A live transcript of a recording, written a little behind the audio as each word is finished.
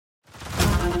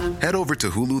Head over to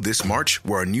Hulu this March,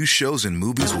 where our new shows and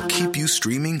movies will keep you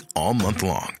streaming all month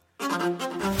long.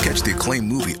 Catch the acclaimed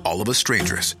movie All of Us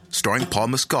Strangers, starring Paul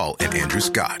Mescal and Andrew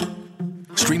Scott.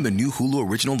 Stream the new Hulu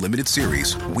original limited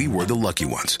series We Were the Lucky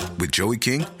Ones with Joey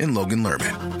King and Logan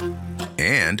Lerman.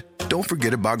 And don't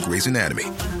forget about Grey's Anatomy.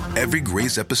 Every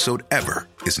Grey's episode ever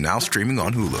is now streaming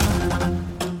on Hulu.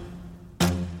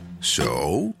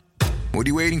 So, what are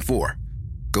you waiting for?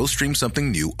 Go stream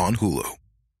something new on Hulu.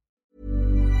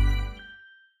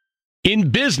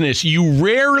 In business, you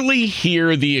rarely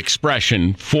hear the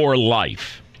expression "for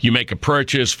life." You make a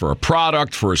purchase for a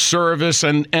product, for a service,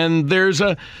 and there's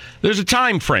a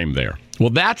time frame there.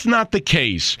 Well, that's not the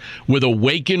case with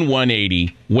Awaken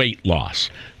 180 weight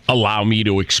loss. Allow me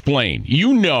to explain.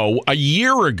 You know, a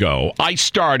year ago, I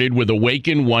started with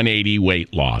Awaken 180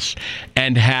 weight loss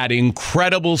and had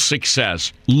incredible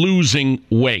success losing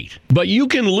weight. But you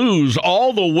can lose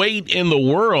all the weight in the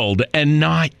world and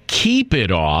not keep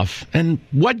it off. And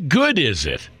what good is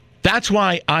it? That's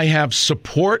why I have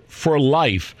support for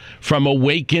life from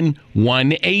Awaken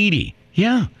 180.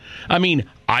 Yeah. I mean,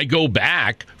 I go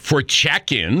back for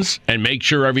check-ins and make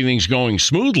sure everything's going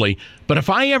smoothly. But if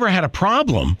I ever had a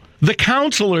problem, the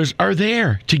counselors are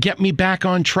there to get me back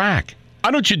on track.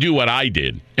 Why don't you do what I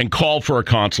did and call for a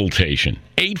consultation?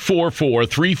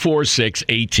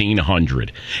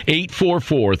 844-346-1800.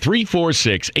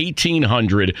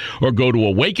 844-346-1800 or go to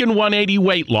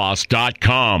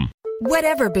awaken180weightloss.com.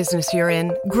 Whatever business you're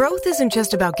in, growth isn't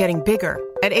just about getting bigger.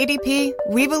 At ADP,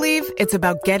 we believe it's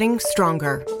about getting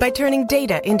stronger by turning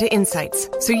data into insights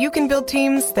so you can build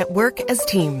teams that work as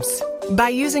teams. By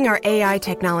using our AI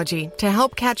technology to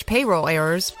help catch payroll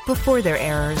errors before they're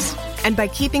errors. And by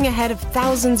keeping ahead of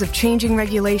thousands of changing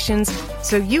regulations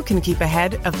so you can keep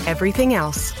ahead of everything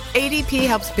else. ADP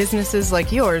helps businesses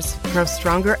like yours grow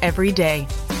stronger every day.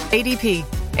 ADP,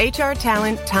 HR,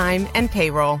 talent, time, and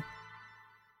payroll.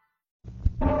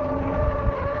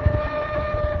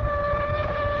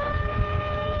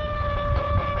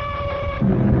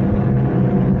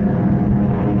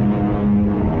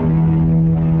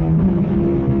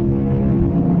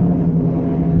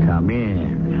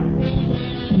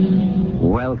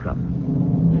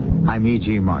 Welcome. I'm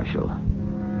E.G. Marshall.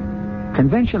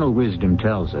 Conventional wisdom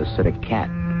tells us that a cat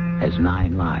has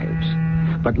 9 lives.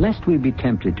 But lest we be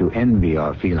tempted to envy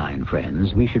our feline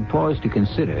friends, we should pause to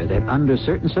consider that under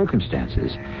certain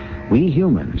circumstances, we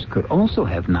humans could also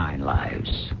have 9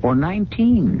 lives, or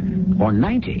 19, or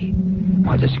 90.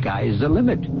 Why, the sky's the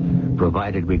limit,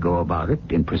 provided we go about it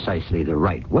in precisely the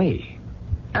right way.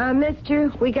 Mister,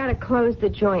 we gotta close the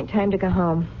joint. Time to go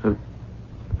home.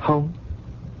 Home?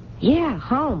 Yeah,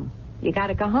 home. You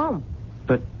gotta go home.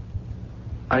 But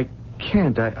I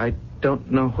can't. I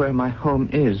don't know where my home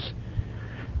is.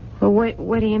 Well,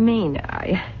 what do you mean?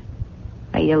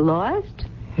 Are you lost?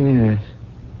 Yes.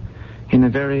 In a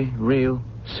very real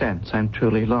sense, I'm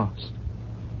truly lost.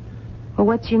 Well,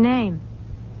 what's your name?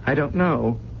 I don't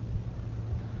know.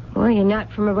 Well, you're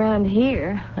not from around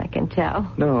here, I can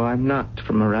tell. No, I'm not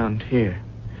from around here.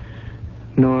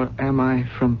 Nor am I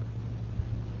from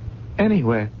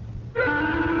anywhere.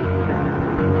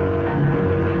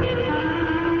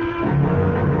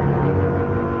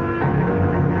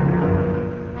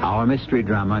 Our mystery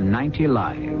drama, 90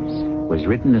 Lives, was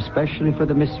written especially for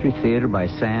the Mystery Theater by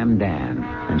Sam Dan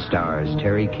and stars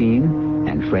Terry Keane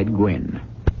and Fred Gwynne.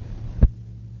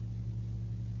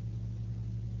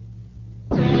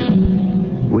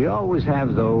 We always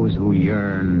have those who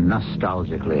yearn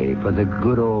nostalgically for the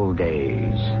good old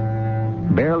days.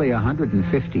 Barely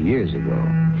 150 years ago,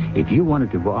 if you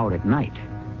wanted to go out at night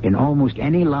in almost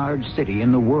any large city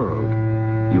in the world,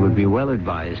 you would be well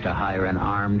advised to hire an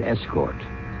armed escort.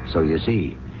 So you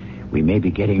see, we may be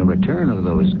getting a return of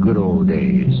those good old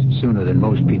days sooner than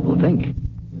most people think.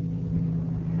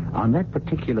 On that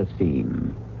particular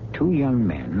theme, 2 young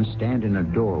men stand in a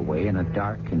doorway in a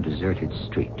dark and deserted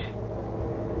street.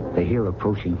 They hear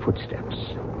approaching footsteps.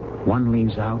 One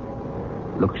leans out,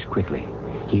 looks quickly.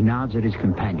 He nods at his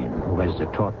companion, who has the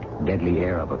taut, deadly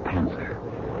air of a panther.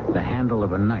 The handle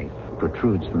of a knife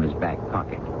protrudes from his back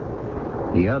pocket.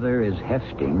 The other is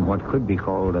hefting what could be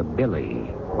called a billy,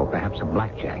 or perhaps a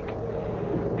blackjack.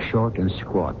 Short and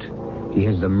squat, he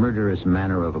has the murderous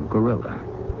manner of a gorilla.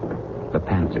 The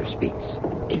panther speaks.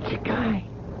 It's a guy,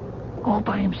 all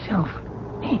by himself.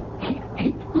 He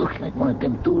looks like one of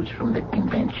them dudes from the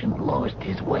convention lost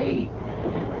his way.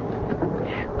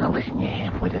 Now listen, you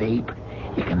half-witted ape.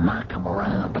 You can knock him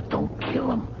around, but don't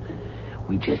kill him.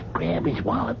 We just grab his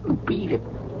wallet and beat it.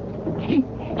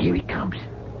 Here he comes.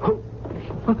 Who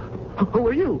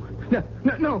are you?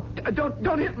 No,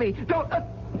 don't hit me. Don't.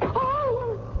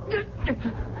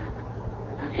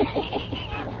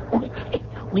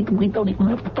 We don't even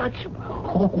have to touch him.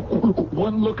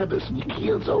 One look at us and your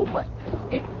keel's over.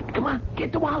 Hey, come on,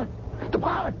 get the wallet. The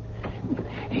wallet.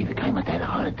 Hey, the guy must have had a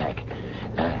heart attack.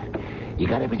 You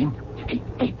got everything?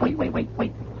 Hey,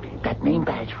 wait. That name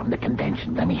badge from the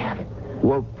convention, let me have it.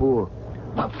 What for?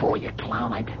 What for, you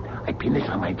clown? I pin this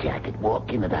on my jacket,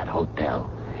 walk into that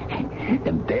hotel,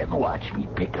 and then watch me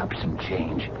pick up some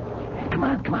change. Come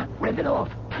on, rev it off.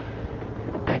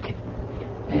 That's it.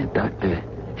 Dr.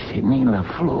 Sidney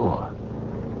LaFleur.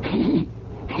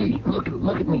 Hey,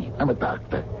 look at me. I'm a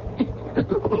doctor.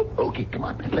 Okay, come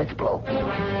on, let's blow.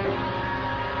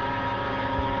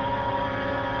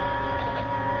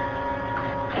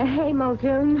 Hey,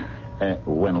 Muldoon.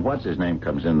 When what's-his-name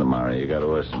comes in tomorrow, you got to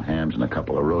order some hams and a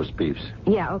couple of roast beefs.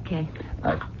 Yeah, okay.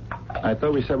 I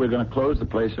thought we said we were going to close the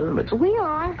place early. We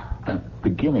are.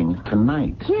 Beginning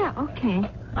tonight. Yeah, okay.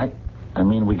 I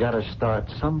mean, we got to start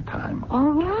sometime.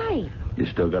 All right. You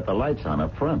still got the lights on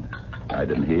up front. I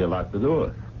didn't hear you lock the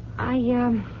door.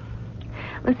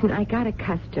 Listen, I got a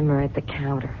customer at the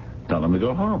counter. Tell him to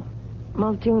go home.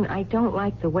 Muldoon, I don't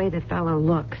like the way the fellow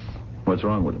looks. What's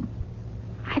wrong with him?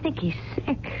 I think he's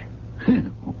sick.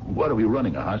 What are we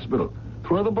running, a hospital?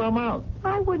 Throw the bum out.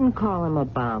 I wouldn't call him a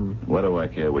bum. What do I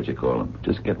care what you call him?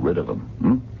 Just get rid of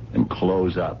him, and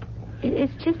close up.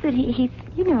 It's just that he's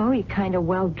kind of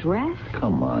well-dressed.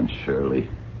 Come on, Shirley.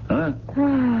 Huh?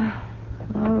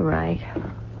 All right.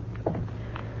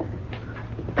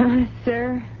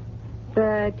 Sir,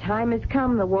 the time has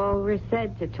come, the walrus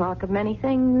said, to talk of many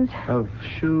things. Of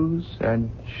shoes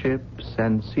and ships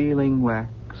and sealing wax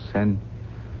and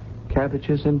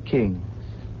cabbages and kings.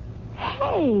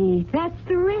 Hey, that's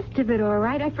the rest of it, all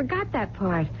right. I forgot that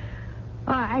part.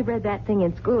 Oh, I read that thing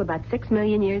in school about 6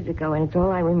 million years ago, and it's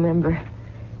all I remember.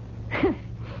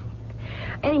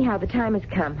 Anyhow, the time has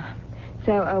come.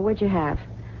 So, what'd you have?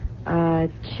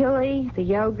 Chili, the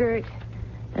yogurt,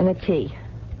 and a tea.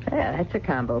 That's a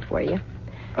combo for you.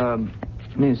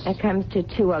 Miss... That comes to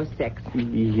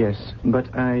 $2.06. Yes, but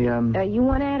you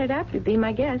want to add it up? You'd be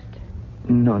my guest.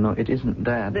 No, it isn't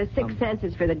that. The 6 cents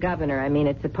is for the governor. I mean,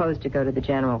 it's supposed to go to the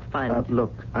general fund.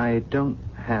 Look, I don't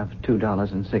have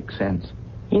 $2.06.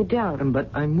 You don't?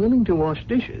 But I'm willing to wash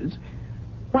dishes.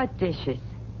 What dishes?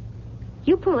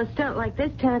 You pull a stunt like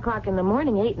this 10 o'clock in the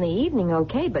morning, 8 in the evening,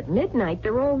 okay, but midnight,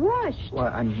 they're all washed. Well,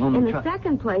 I'm only in the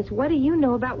second place, what do you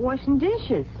know about washing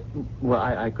dishes? Well,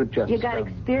 I could just... You got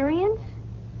experience?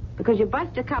 Because you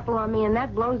bust a couple on me, and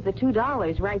that blows the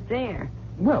 $2 right there.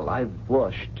 Well, I've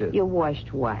washed... You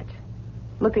washed what?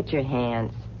 Look at your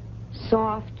hands.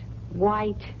 Soft,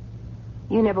 white.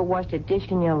 You never washed a dish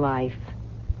in your life.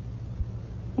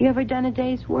 You ever done a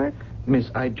day's work?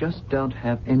 Miss, I just don't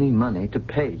have any money to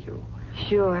pay you.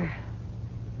 Sure.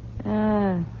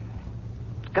 Go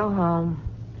home.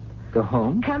 Go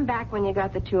home? Come back when you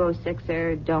got the 206,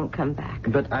 or don't come back.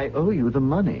 But I owe you the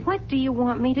money. What do you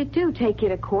want me to do? Take you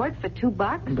to court for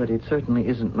 $2? But it certainly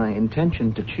isn't my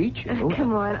intention to cheat you.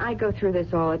 Come on, I go through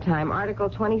this all the time. Article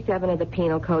 27 of the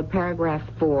Penal Code, paragraph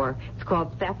 4. It's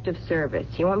called theft of service.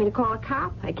 You want me to call a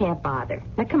cop? I can't bother.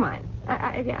 Now, come on.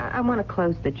 I want to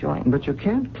close the joint. But you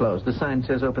can't close. The sign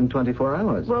says open 24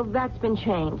 hours. Well, that's been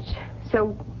changed.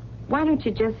 So why don't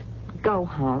you just go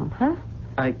home, huh?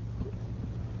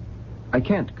 I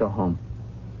can't go home.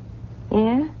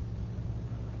 Yeah?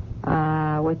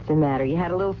 What's the matter? You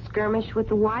had a little skirmish with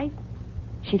the wife?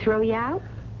 She throw you out?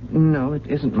 No, it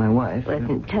isn't my wife.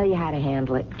 Listen, tell you how to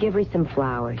handle it. Give her some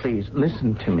flowers. Please,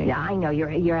 listen to me. Yeah, I know.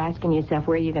 You're asking yourself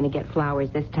where you're going to get flowers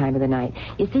this time of the night.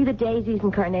 You see the daisies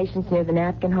and carnations near the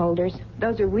napkin holders?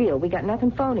 Those are real. We got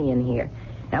nothing phony in here.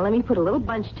 Now, let me put a little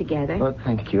bunch together. Well,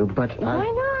 thank you, but Why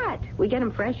not? We get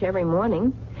them fresh every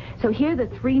morning. So here are the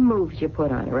 3 moves you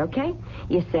put on her, okay?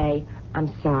 You say,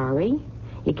 I'm sorry.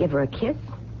 You give her a kiss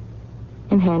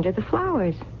and hand her the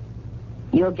flowers.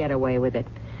 You'll get away with it.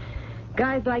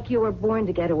 Guys like you were born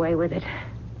to get away with it.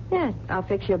 Yeah, I'll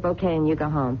fix you a bouquet and you go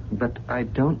home. But I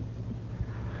don't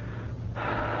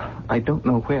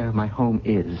know where my home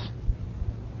is.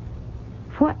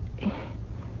 What?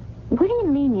 What do you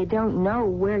mean you don't know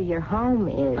where your home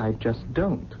is? I just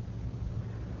don't.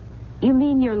 You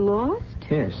mean you're lost?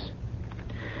 Yes.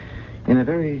 In a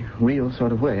very real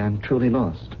sort of way, I'm truly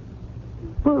lost.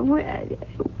 Well,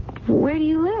 where do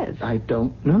you live? I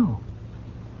don't know.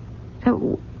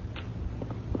 So,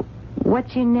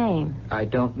 what's your name? I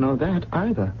don't know that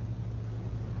either.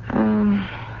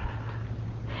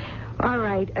 All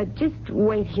right. Just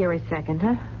wait here a second,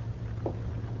 huh?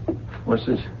 What's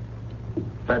this?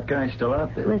 That guy still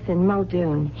out there? Listen,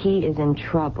 Muldoon, he is in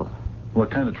trouble.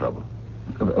 What kind of trouble?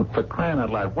 For crying out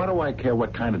loud, what do I care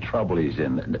what kind of trouble he's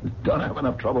in? Don't I have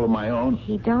enough trouble of my own?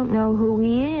 He don't know who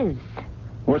he is.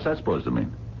 What's that supposed to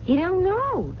mean? He don't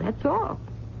know, that's all.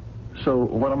 So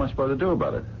what am I supposed to do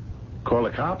about it? Call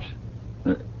the cops?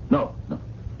 No.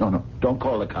 Don't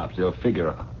call the cops. They'll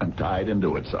figure I'm tied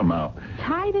into it somehow.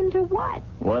 Tied into what?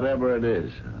 Whatever it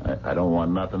is. I don't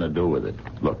want nothing to do with it.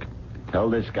 Look, tell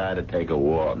this guy to take a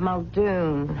walk.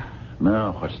 Muldoon.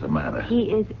 No, what's the matter?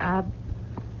 He's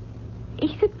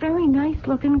a very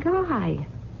nice-looking guy.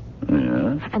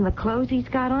 Yeah? And the clothes he's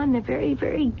got on, they're very,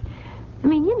 very... I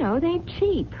mean, they ain't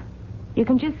cheap. You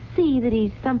can just see that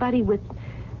he's somebody with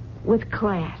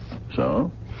class.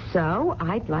 So? So,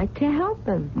 I'd like to help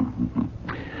him.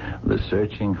 The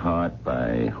Searching Heart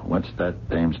by, what's that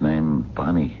dame's name?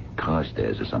 Bonnie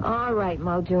Carstairs or something. All right,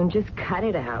 Muldoon, just cut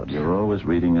it out. You're always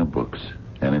reading her books.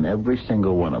 And in every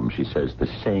single one of them, she says the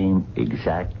same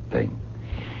exact thing.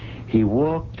 He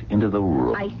walked into the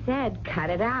room. I said, cut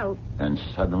it out. And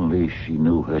suddenly she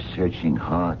knew her searching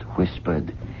heart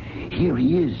whispered, here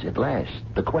he is at last.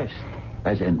 The quest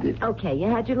has ended. Okay, you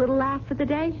had your little laugh for the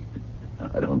day?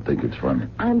 I don't think it's funny.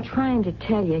 I'm trying to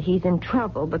tell you he's in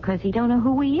trouble because he don't know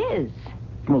who he is.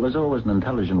 Well, there's always an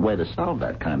intelligent way to solve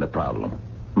that kind of problem.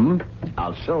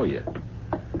 I'll show you.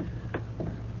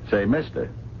 Say, mister,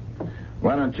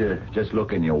 why don't you just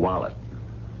look in your wallet?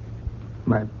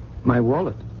 My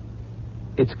wallet?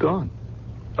 It's gone.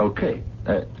 Okay,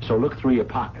 so look through your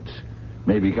pockets.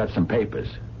 Maybe you got some papers,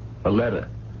 a letter,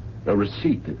 a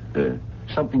receipt,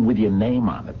 something with your name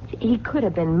on it. He could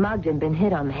have been mugged and been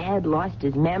hit on the head, lost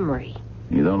his memory.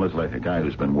 You don't look like a guy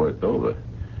who's been worked over.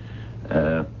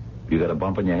 You got a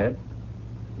bump on your head?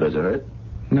 Does it hurt?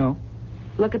 No.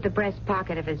 Look at the breast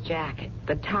pocket of his jacket.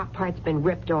 The top part's been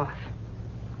ripped off.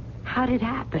 How'd it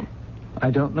happen?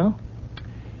 I don't know.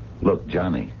 Look,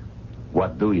 Johnny,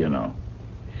 what do you know?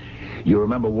 You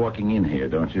remember walking in here,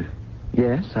 don't you?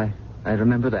 Yes, I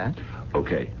remember that.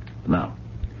 Okay. Now,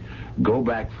 go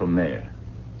back from there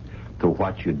to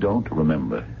what you don't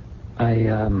remember. I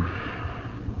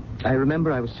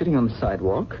remember I was sitting on the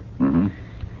sidewalk. Mm-hmm.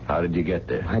 How did you get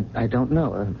there? I don't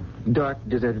know. A dark,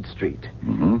 deserted street.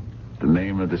 Mm-hmm. The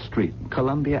name of the street?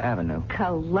 Columbia Avenue.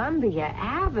 Columbia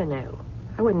Avenue?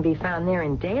 I wouldn't be found there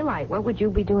in daylight. What would you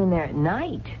be doing there at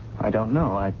night? I don't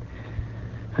know. I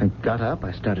got up.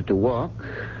 I started to walk.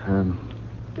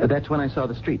 That's when I saw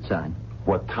the street sign.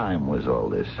 What time was all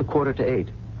this? 7:45.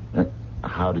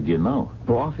 How did you know?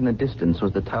 Well, off in the distance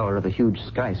was the tower of a huge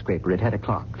skyscraper. It had a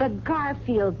clock. The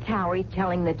Garfield Tower. He's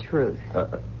telling the truth.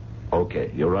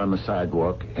 Okay, you're on the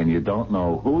sidewalk, and you don't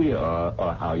know who you are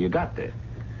or how you got there.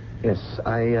 Yes,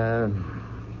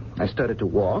 I started to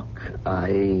walk.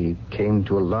 I came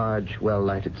to a large,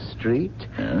 well-lighted street.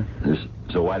 Yeah?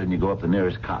 So why didn't you go up the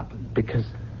nearest cop? Because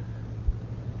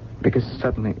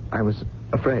suddenly I was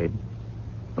afraid.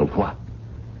 Of what?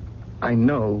 I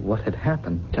know what had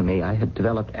happened to me. I had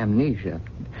developed amnesia.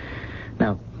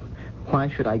 Now, why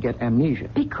should I get amnesia?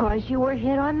 Because you were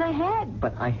hit on the head.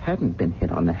 But I hadn't been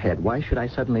hit on the head. Why should I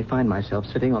suddenly find myself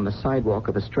sitting on the sidewalk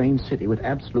of a strange city with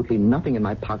absolutely nothing in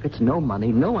my pockets, no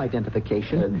money, no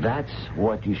identification? That's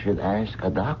what you should ask a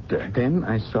doctor. Then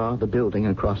I saw the building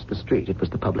across the street. It was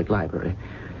the public library.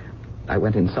 I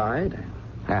went inside,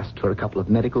 asked for a couple of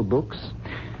medical books.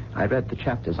 I read the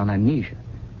chapters on amnesia.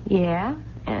 Yeah?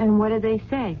 And what did they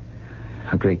say?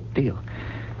 A great deal.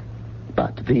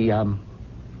 But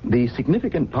the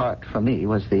significant part for me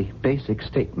was the basic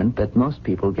statement that most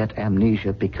people get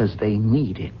amnesia because they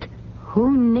need it.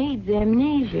 Who needs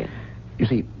amnesia? You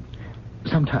see,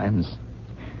 sometimes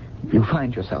you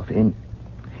find yourself in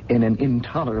an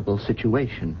intolerable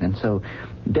situation, and so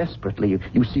desperately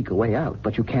you seek a way out,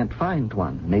 but you can't find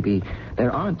one. Maybe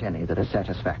there aren't any that are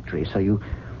satisfactory, so you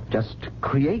just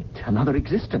create another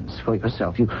existence for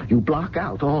yourself. You block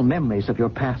out all memories of your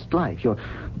past life,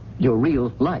 your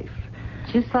real life.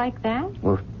 Just like that?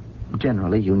 Well,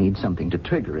 generally you need something to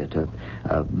trigger it,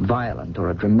 a violent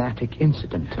or a dramatic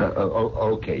incident.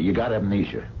 Okay, you got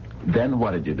amnesia. Then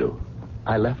what did you do?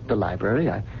 I left the library.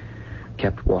 I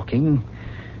kept walking.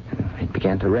 It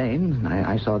began to rain.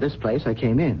 I saw this place. I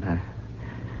came in.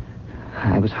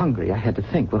 I was hungry. I had to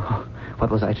think, well,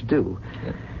 what was I to do?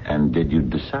 And did you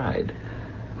decide?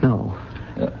 No.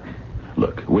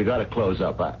 Look, we got to close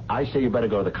up. I say you better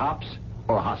go to the cops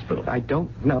or a hospital. I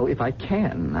don't know if I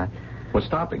can. What's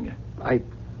stopping you?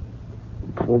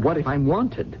 Well, what if I'm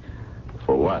wanted?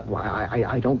 For what? Why,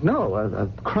 I don't know. A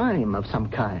crime of some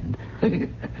kind.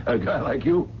 A guy like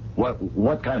you?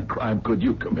 What kind of crime could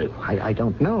you commit? I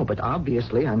don't know, but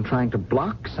obviously I'm trying to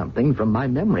block something from my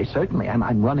memory. Certainly,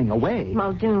 I'm running away.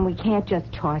 Muldoon, we can't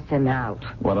just toss him out.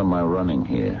 What am I running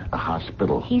here? A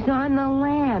hospital? He's on the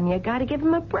lam. You got to give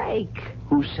him a break.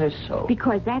 Who says so?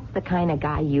 Because that's the kind of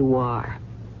guy you are.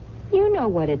 You know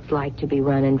what it's like to be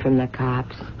running from the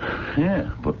cops.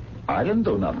 Yeah, but I didn't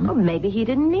do nothing. Well, maybe he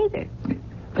didn't either.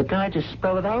 The guy just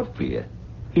spelled it out for you.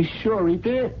 He's sure he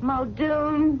did.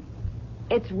 Muldoon,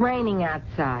 it's raining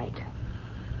outside.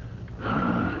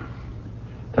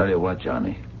 Tell you what,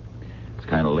 Johnny. It's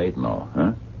kind of late and all,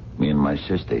 huh? Me and my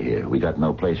sister here. We got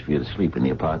no place for you to sleep in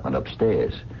the apartment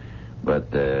upstairs. But,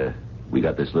 we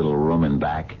got this little room in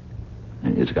back.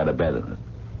 It's got a bed in it.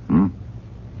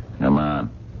 Come on.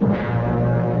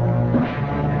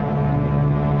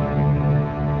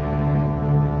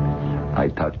 I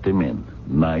tucked him in,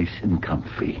 nice and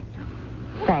comfy.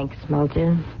 Thanks,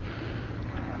 Muldoon.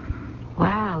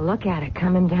 Wow, look at it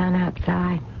coming down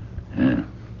outside. Yeah.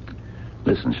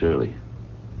 Listen, Shirley.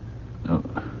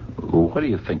 What are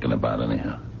you thinking about,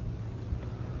 anyhow?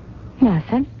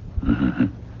 Nothing.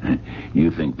 You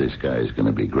think this guy is going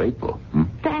to be grateful?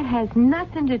 That has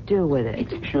nothing to do with it.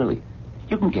 Hey, Shirley,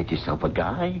 you can get yourself a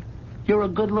guy. You're a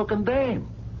good-looking dame.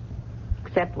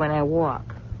 Except when I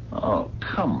walk. Oh,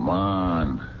 come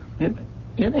on. It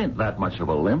ain't that much of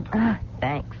a limp.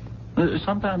 Thanks.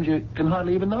 Sometimes you can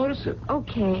hardly even notice it.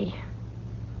 Okay.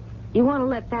 You want to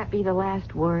let that be the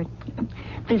last word?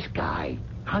 This guy,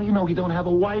 how do you know he don't have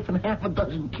a wife and half a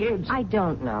dozen kids? I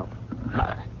don't know.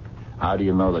 How do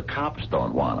you know the cops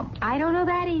don't want him? I don't know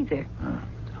that either.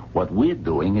 What we're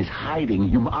doing is hiding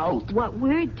him out. What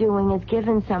we're doing is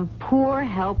giving some poor,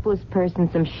 helpless person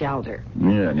some shelter.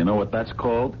 Yeah, and you know what that's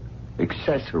called?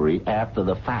 Accessory after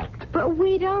the fact. But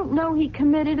we don't know he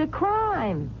committed a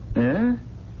crime. Yeah?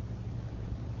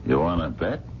 You want to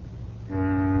bet?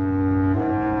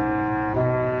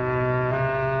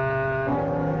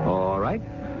 All right.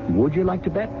 Would you like to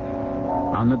bet?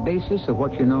 On the basis of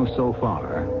what you know so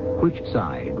far, which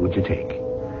side would you take?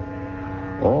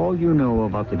 All you know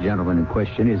about the gentleman in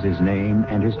question is his name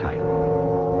and his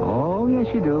title. Oh, yes,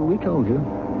 you do. We told you.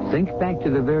 Think back to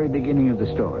the very beginning of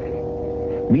the story.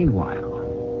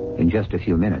 Meanwhile, in just a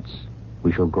few minutes,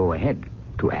 we shall go ahead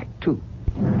to Act 2.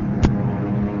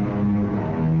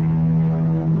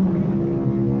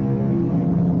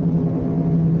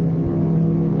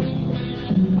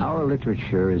 Our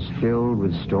literature is filled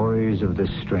with stories of the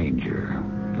stranger,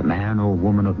 the man or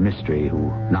woman of mystery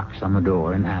who knocks on the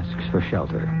door and asks for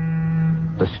shelter.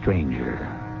 The stranger.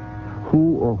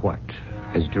 Who or what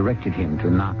has directed him to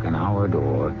knock on our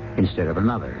door instead of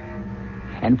another?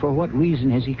 And for what reason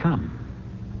has he come?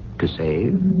 To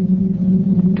save?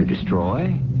 To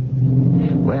destroy?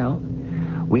 Well,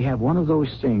 we have one of those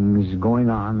things going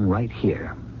on right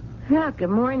here. Oh, good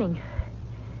morning.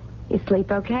 You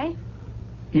sleep okay?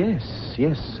 Yes.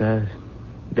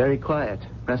 Very quiet,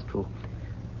 restful.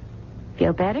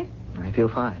 Feel better? I feel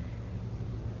fine.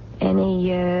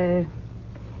 Any,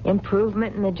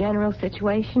 improvement in the general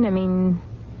situation? I mean,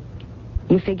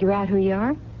 you figure out who you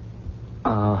are?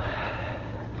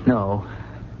 No.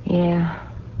 Yeah.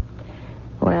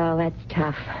 Well, that's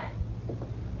tough.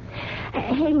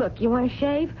 Hey, look, you want to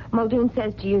shave? Muldoon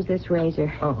says to use this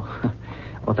razor. Oh,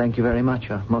 well, thank you very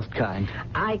much. Most kind.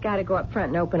 I got to go up front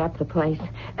and open up the place.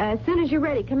 As soon as you're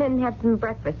ready, come in and have some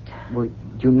breakfast. Well,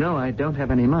 you know I don't have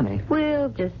any money. We'll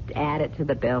just add it to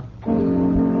the bill.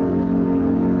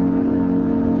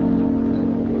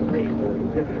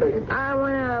 I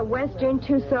want a Western,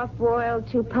 2 soft-boiled,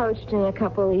 2 poached, and a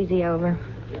couple easy over.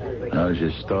 How's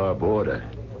your starb order?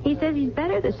 He says he's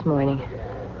better this morning.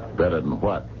 Better than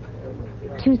what?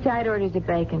 2 side orders of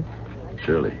bacon.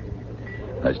 Shirley,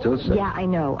 I still say... Yeah, I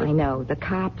know. The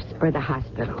cops or the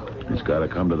hospital. It's got to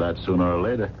come to that sooner or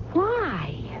later.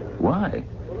 Why? Why?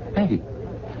 Hey,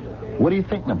 what are you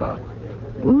thinking about?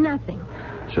 Nothing.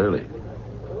 Shirley,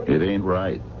 it ain't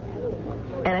right.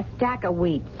 And a stack of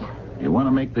wheats. You want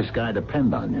to make this guy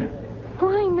depend on you.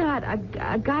 Why not?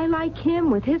 A guy like him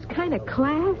with his kind of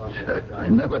class? I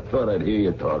never thought I'd hear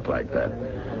you talk like that.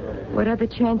 What other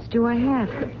chance do I have?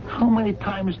 How many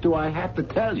times do I have to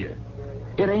tell you?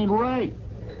 It ain't right.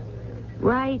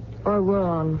 Right or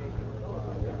wrong?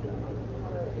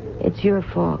 It's your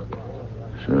fault.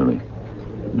 Shirley,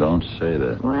 don't say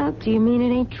that. Well, do you mean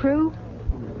it ain't true?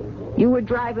 You were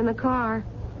driving the car.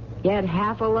 You had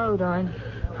half a load on.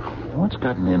 What's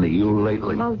gotten into you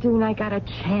lately? Muldoon, I got a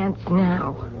chance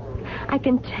now. I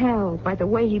can tell by the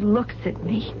way he looks at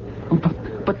me.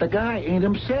 But the guy ain't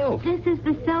himself. This is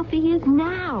the self he is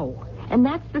now. And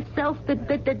that's the self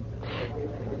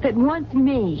that wants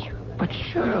me. But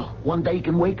Cheryl, one day you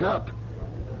can wake up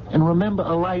and remember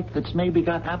a life that's maybe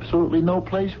got absolutely no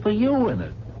place for you in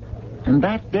it. And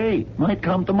that day might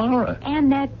come tomorrow.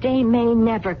 And that day may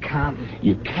never come.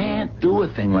 You can't do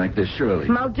a thing like this, Shirley.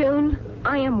 Muldoon,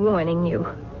 I am warning you.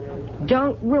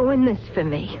 Don't ruin this for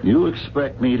me. You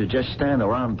expect me to just stand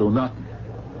around and do nothing?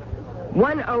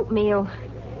 1 oatmeal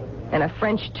and a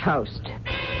French toast.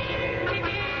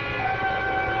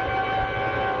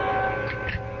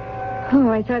 Oh,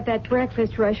 I thought that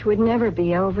breakfast rush would never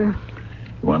be over.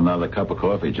 Want another cup of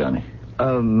coffee, Johnny?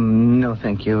 No,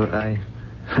 thank you. I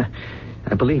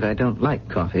believe I don't like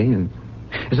coffee.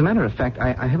 As a matter of fact,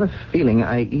 I have a feeling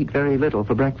I eat very little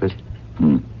for breakfast.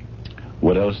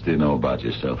 What else do you know about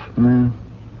yourself?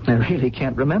 I really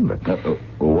can't remember.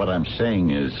 What I'm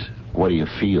saying is, what do you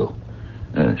feel?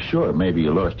 Sure, maybe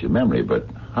you lost your memory, but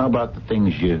how about the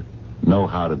things you know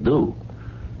how to do?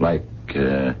 Like,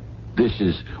 this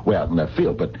is, well, left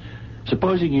field, but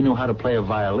supposing you knew how to play a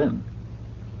violin,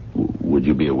 would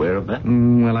you be aware of that?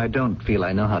 Well, I don't feel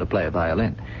I know how to play a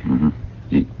violin. Mm-hmm.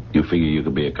 You figure you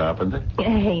could be a carpenter?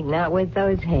 Hey, not with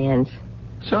those hands.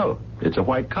 So, it's a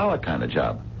white-collar kind of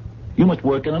job. You must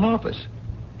work in an office.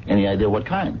 Any idea what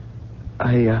kind?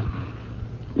 I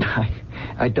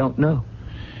don't know.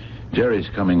 Jerry's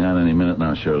coming on any minute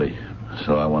now, Shirley.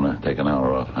 So I want to take an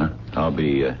hour off, huh? I'll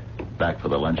be back for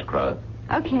the lunch crowd.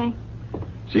 Okay.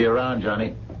 See you around,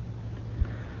 Johnny.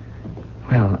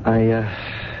 Well, I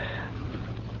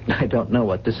don't know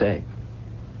what to say.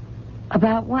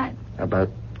 About what? About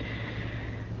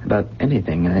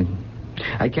anything.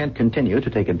 I can't continue to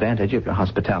take advantage of your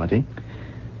hospitality.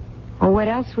 Well, what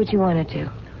else would you want to do?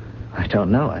 I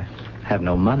don't know. I have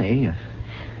no money.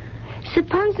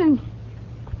 Supposing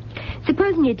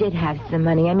you did have some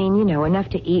money. I mean, enough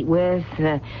to eat with,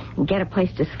 get a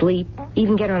place to sleep,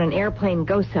 even get on an airplane and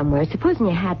go somewhere. Supposing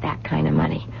you had that kind of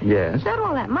money. Yes. It's not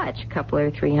all that much. A couple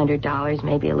or $300,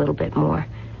 maybe a little bit more.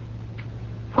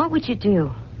 What would you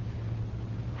do?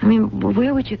 I mean,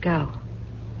 where would you go?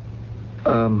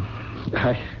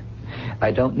 I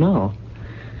don't know.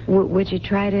 Would you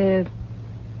try to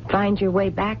find your way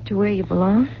back to where you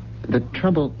belong? The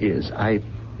trouble is, I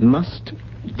must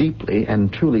deeply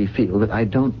and truly feel that I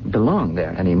don't belong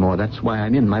there anymore. That's why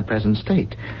I'm in my present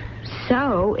state.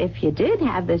 So, if you did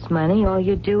have this money, all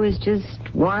you'd do is just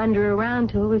wander around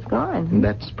till it was gone.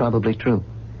 That's probably true.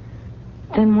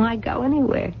 Then why go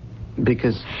anywhere?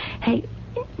 Because... Hey,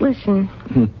 listen.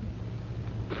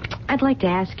 I'd like to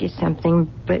ask you something,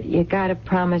 but you gotta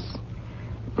promise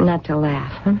not to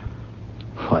laugh, huh?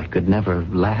 Oh, I could never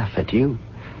laugh at you.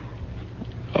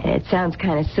 It sounds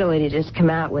kind of silly to just come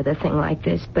out with a thing like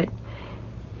this, but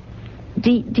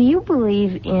do you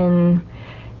believe in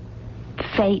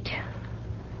fate?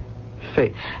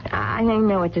 Fate? I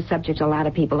know it's a subject a lot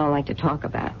of people don't like to talk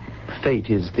about. Fate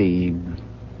is the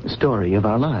story of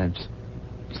our lives.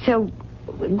 So,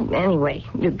 anyway,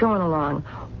 going along,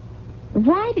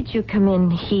 why did you come in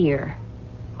here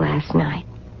last night?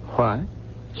 Why?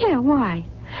 Yeah, why?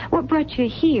 What brought you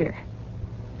here?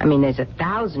 I mean, there's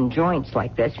 1,000 joints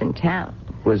like this in town.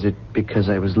 Was it because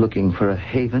I was looking for a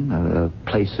haven, a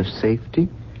place of safety?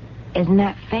 Isn't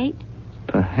that fate?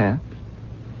 Perhaps.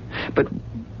 But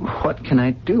what can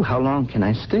I do? How long can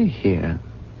I stay here?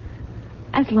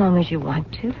 As long as you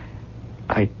want to.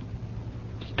 I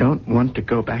don't want to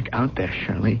go back out there,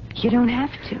 Shirley. You don't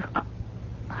have to.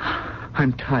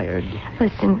 I'm tired.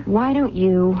 Listen, why don't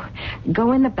you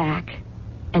go in the back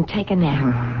and take a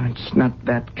nap? It's not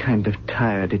that kind of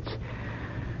tired. It's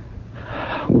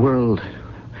world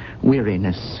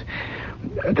weariness.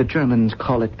 The Germans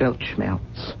call it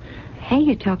Weltschmerz. Hey,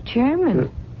 you talk German.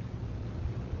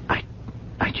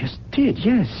 I just did.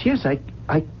 Yes, I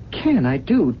can. I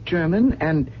do. German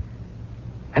and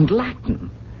Latin.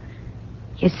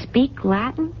 You speak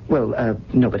Latin? Well,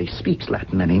 nobody speaks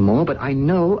Latin anymore, but I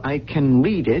know I can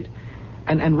read it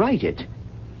and write it.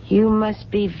 You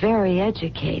must be very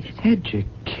educated.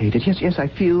 Educated? Yes, I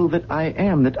feel that I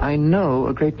am, that I know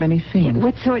a great many things.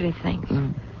 What sort of things?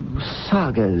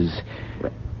 Sagas.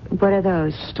 What are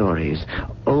those? Stories.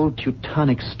 Old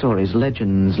Teutonic stories,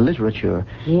 legends, literature.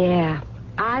 Yeah,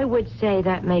 I would say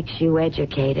that makes you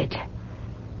educated.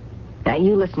 Now,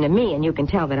 you listen to me, and you can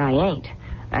tell that I ain't.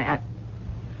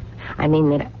 I mean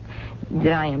that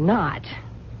I am not.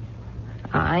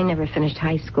 I never finished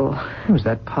high school. Was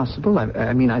that possible?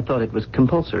 I mean, I thought it was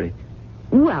compulsory.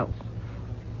 Well,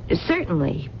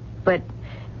 certainly. But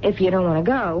if you don't want to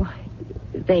go,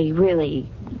 they really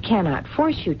cannot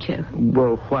force you to.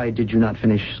 Well, why did you not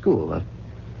finish school?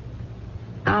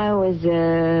 I was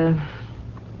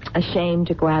ashamed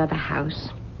to go out of the house.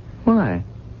 Why?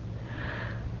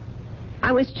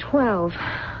 I was 12.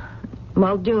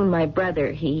 Muldoon, my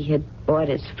brother, he had bought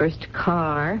his first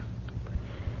car.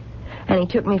 And he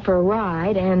took me for a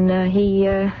ride, and he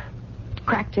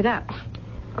cracked it up.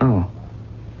 Oh.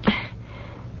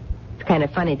 It's kind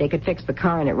of funny. They could fix the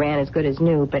car, and it ran as good as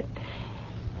new, but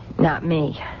not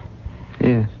me.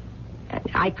 Yes.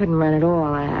 I couldn't run at all.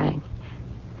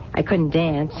 I couldn't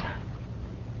dance.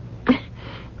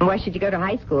 Why should you go to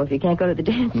high school if you can't go to the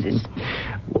dances?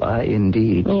 Why,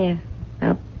 indeed. Yeah.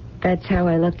 Well, that's how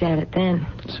I looked at it then.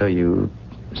 So you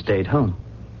stayed home?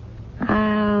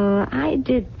 I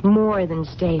did more than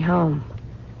stay home.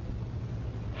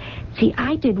 See,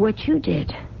 I did what you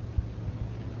did.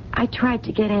 I tried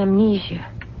to get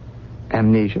amnesia.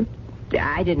 Amnesia?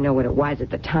 I didn't know what it was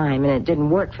at the time, and it didn't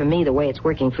work for me the way it's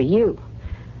working for you.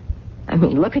 I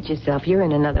mean, look at yourself. You're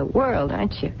in another world,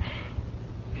 aren't you?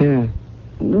 Yeah.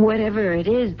 Whatever it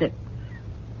is that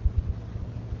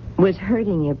was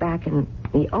hurting you back in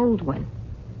the old one,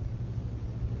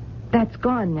 that's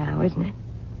gone now, isn't it?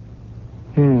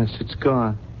 Yes, it's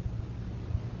gone.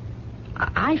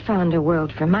 I found a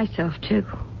world for myself, too.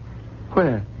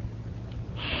 Where?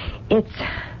 It's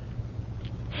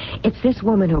this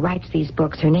woman who writes these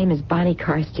books. Her name is Bonnie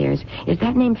Carstairs. Is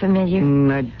that name familiar?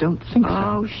 I don't think so.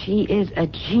 Oh, she is a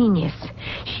genius.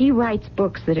 She writes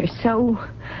books that are so...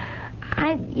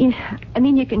 I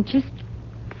mean, you can just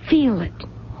feel it.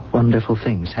 Wonderful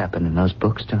things happen in those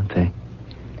books, don't they?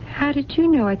 How did you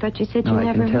know? I thought you said you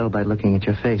never... I can tell by looking at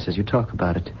your face as you talk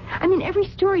about it. I mean, every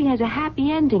story has a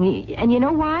happy ending. And you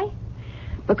know why?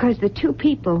 Because the two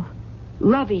people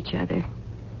love each other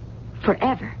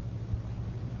forever.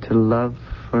 To love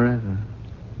forever.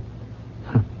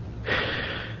 Huh.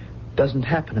 Doesn't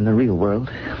happen in the real world.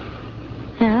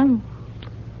 Yeah.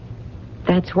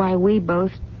 That's why we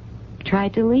both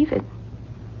tried to leave it.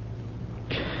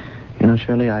 You know,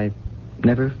 Shirley, I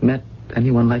never met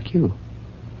anyone like you.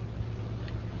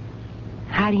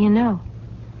 How do you know?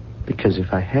 Because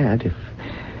if I had, if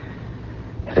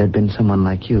there'd been someone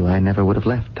like you, I never would have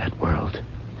left that world.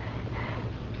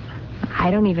 I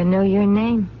don't even know your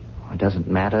name. It doesn't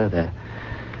matter.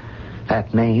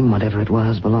 That name, whatever it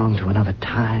was, belonged to another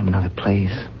time, another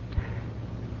place,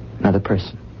 another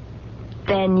person.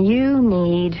 Then you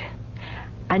need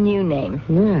a new name.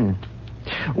 Yeah.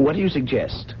 What do you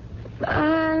suggest?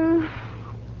 Let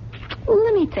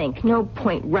me think. No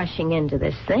point rushing into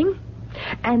this thing.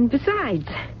 And besides,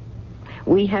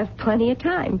 we have plenty of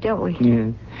time, don't we?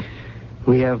 Yeah.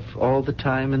 We have all the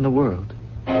time in the world.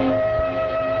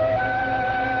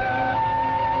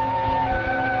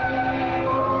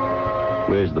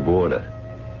 Where's the boarder?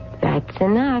 That's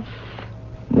enough.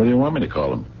 What do you want me to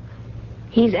call him?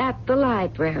 He's at the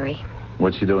library.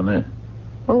 What's he doing there?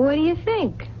 Well, what do you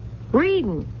think?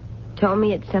 Reading. Told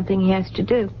me it's something he has to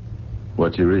do.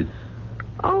 What's he read?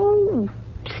 Oh,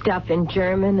 stuff in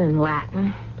German and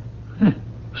Latin.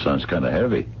 Sounds kind of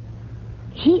heavy.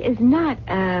 He is not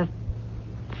a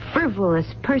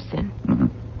frivolous person. Mm-hmm.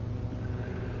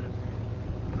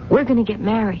 We're going to get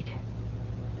married.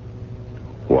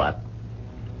 What?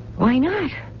 Why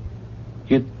not?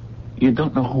 You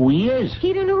don't know who he is.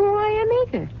 He don't know who I am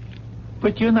either.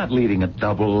 But you're not leading a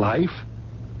double life.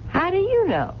 How do you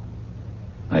know?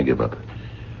 I give up.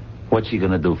 What's he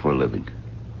going to do for a living?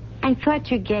 I thought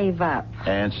you gave up.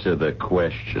 Answer the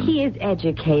question. He is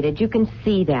educated. You can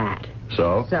see that.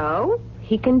 So? So?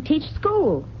 He can teach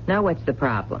school. Now what's the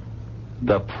problem?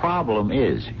 The problem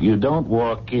is you don't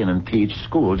walk in and teach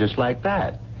school just like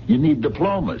that. You need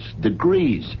diplomas,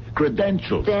 degrees,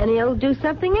 credentials. Then he'll do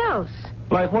something else.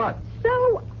 Like what?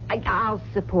 So, I'll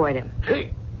support him.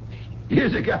 Hey,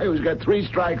 here's a guy who's got 3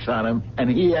 strikes on him, and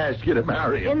he asked you to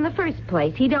marry him. In the first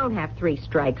place, he don't have 3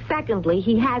 strikes. Secondly,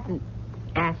 he hasn't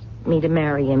asked me to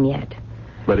marry him yet.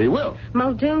 But he will.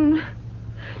 Muldoon,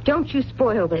 don't you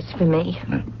spoil this for me.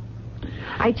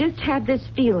 I just have this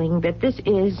feeling that this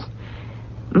is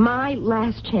my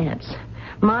last chance.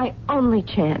 My only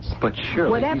chance. But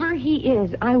surely... Whatever he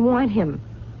is, I want him.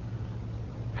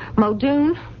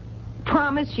 Muldoon,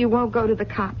 promise you won't go to the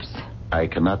cops. I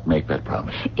cannot make that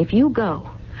promise. If you go,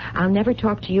 I'll never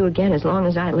talk to you again as long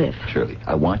as I live. Shirley,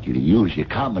 I want you to use your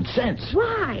common sense.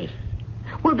 Why?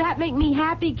 Will that make me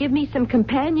happy? Give me some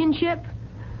companionship?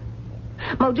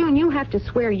 Muldoon, you have to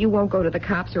swear you won't go to the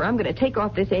cops, or I'm going to take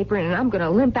off this apron and I'm going to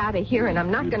limp out of here, and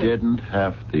I'm not going to... You didn't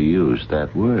have to use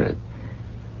that word.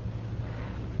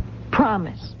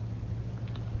 Promise.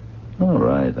 All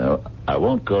right. I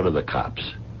won't go to the cops.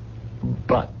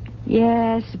 But...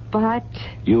 Yes, but...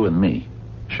 You and me,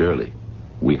 Shirley,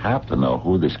 we have to know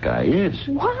who this guy is.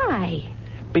 Why?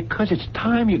 Because it's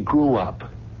time you grew up.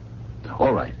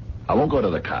 All right. I won't go to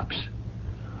the cops.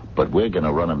 but we're going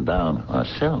to run him down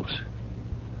ourselves.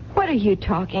 What are you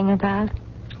talking about?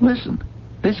 Listen,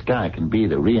 this guy can be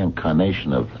the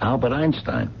reincarnation of Albert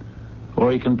Einstein,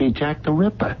 or he can be Jack the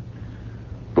Ripper.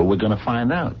 But we're going to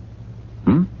find out.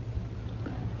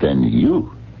 Then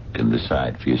you can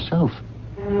decide for yourself.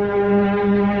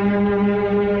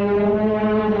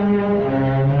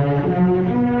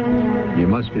 You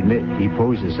must admit he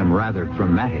poses some rather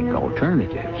dramatic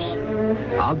alternatives.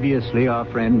 Obviously, our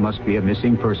friend must be a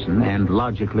missing person, and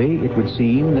logically, it would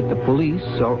seem that the police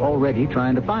are already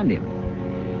trying to find him.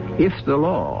 If the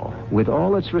law, with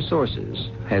all its resources,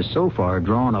 has so far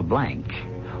drawn a blank,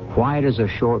 why does a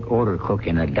short order cook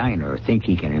in a diner think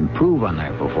he can improve on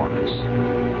their performance?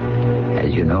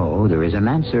 As you know, there is an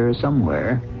answer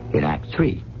somewhere in Act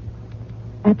 3.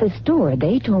 At the store,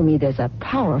 they told me there's a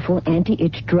powerful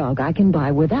anti-itch drug I can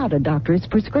buy without a doctor's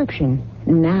prescription.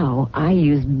 Now, I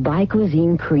use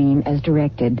Bicozine cream as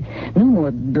directed. No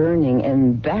more burning,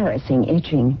 embarrassing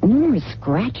itching. No more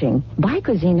scratching.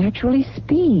 Bicozine actually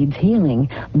speeds healing.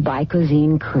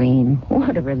 Bicozine cream.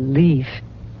 What a relief.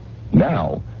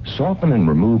 Now, soften and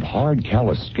remove hard,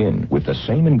 callous skin with the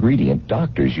same ingredient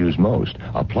doctors use most.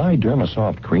 Apply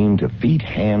Dermasoft cream to feet,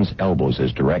 hands, elbows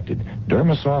as directed.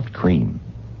 Dermasoft cream.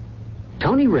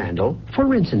 Tony Randall for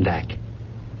Rinse and Vac.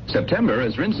 September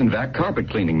is Rinse and Vac Carpet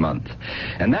Cleaning Month.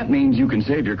 And that means you can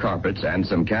save your carpets and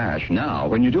some cash now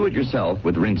when you do it yourself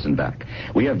with Rinse and Vac.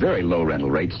 We have very low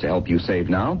rental rates to help you save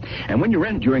now. And when you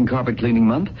rent during Carpet Cleaning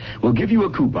Month, we'll give you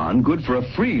a coupon good for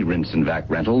a free Rinse and Vac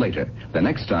rental later, the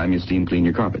next time you steam clean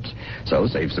your carpets. So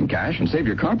save some cash and save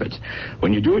your carpets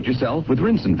when you do it yourself with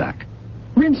Rinse and Vac.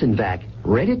 Rinse and Vac.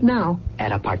 Rate it now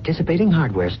at a participating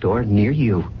hardware store near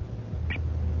you.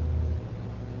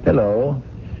 Hello.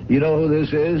 You know who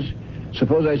this is?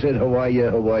 Suppose I said Hawaii,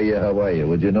 Hawaii, Hawaii.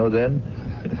 Would you know then?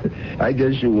 I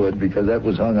guess you would, because that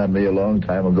was hung on me a long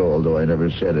time ago, although I never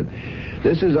said it.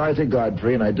 This is Arthur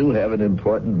Godfrey, and I do have an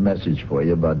important message for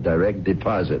you about direct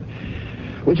deposit,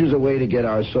 which is a way to get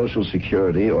our Social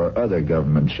Security or other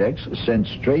government checks sent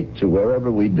straight to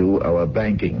wherever we do our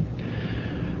banking.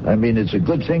 I mean, it's a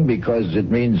good thing because it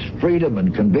means freedom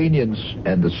and convenience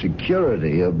and the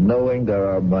security of knowing that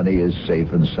our money is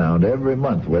safe and sound every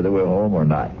month, whether we're home or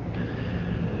not.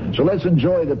 So let's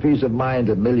enjoy the peace of mind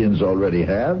that millions already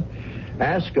have.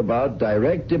 Ask about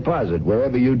direct deposit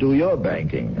wherever you do your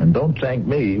banking. And don't thank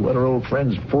me. What are old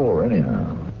friends for,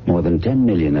 anyhow? More than 10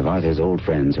 million of Arthur's old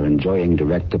friends are enjoying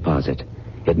direct deposit.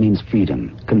 It means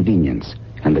freedom, convenience,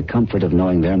 and the comfort of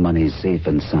knowing their money is safe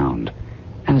and sound.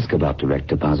 Ask about direct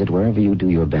deposit wherever you do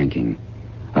your banking.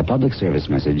 A public service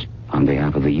message on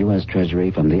behalf of the U.S.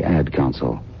 Treasury from the Ad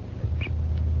Council.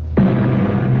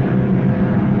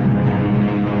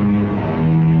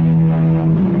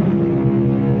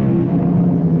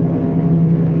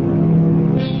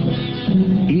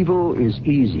 Evil is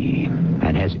easy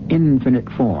and has infinite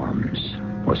forms,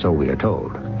 or so we are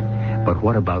told. But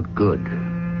what about good?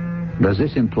 Does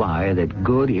this imply that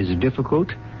good is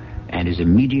difficult and is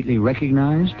immediately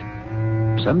recognized?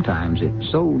 Sometimes it's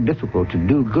so difficult to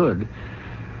do good,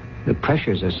 the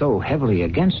pressures are so heavily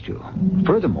against you.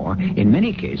 Furthermore, in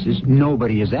many cases,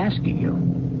 nobody is asking you.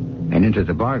 And into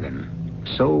the bargain,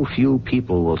 so few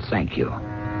people will thank you.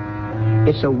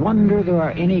 It's a wonder there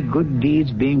are any good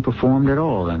deeds being performed at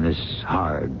all in this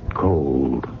hard,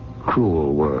 cold,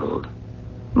 cruel world.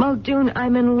 Muldoon,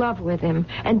 I'm in love with him.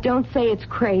 And don't say it's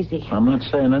crazy. I'm not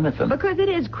saying anything. Because it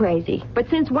is crazy. But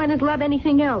since when is love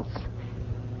anything else?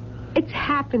 It's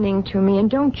happening to me, and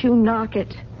don't you knock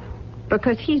it.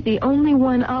 Because he's the only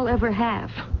one I'll ever have.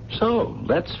 So,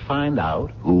 let's find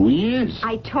out who he is.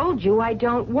 I told you I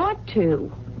don't want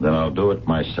to. Then I'll do it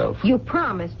myself. You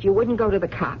promised you wouldn't go to the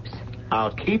cops.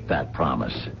 I'll keep that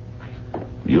promise.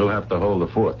 You'll have to hold the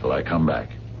fort till I come back.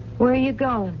 Where are you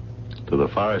going? To the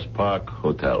Forest Park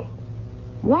Hotel.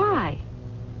 Why?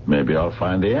 Maybe I'll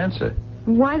find the answer.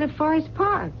 Why the Forest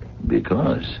Park?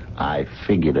 Because I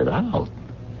figured it out.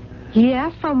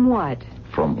 Yeah, from what?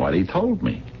 From what he told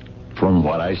me. From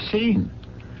what I seen.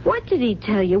 What did he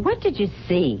tell you? What did you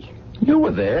see? You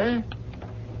were there.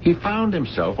 He found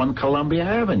himself on Columbia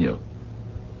Avenue.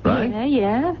 Right?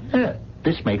 Yeah. Yeah.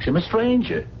 This makes him a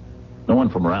stranger. No one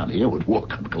from around here would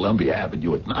walk on Columbia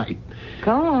Avenue at night.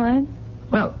 Go on.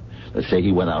 Well, let's say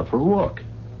he went out for a walk.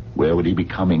 Where would he be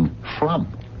coming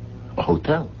from? A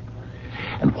hotel.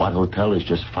 And what hotel is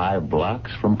just 5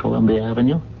 blocks from Columbia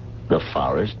Avenue? The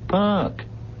Forest Park.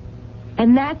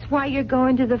 And that's why you're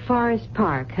going to the Forest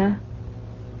Park, huh?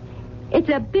 It's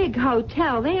a big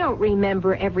hotel. They don't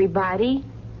remember everybody.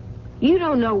 You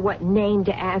don't know what name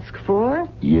to ask for.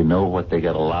 You know what they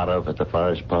got a lot of at the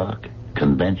Forest Park?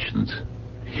 Conventions.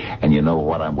 And you know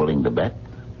what I'm willing to bet?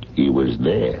 He was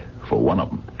there for one of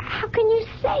them. How can you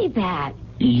say that?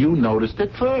 You noticed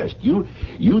it first. You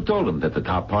told him that the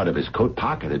top part of his coat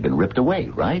pocket had been ripped away,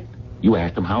 right? You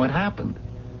asked him how it happened.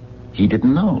 He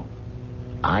didn't know.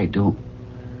 I do.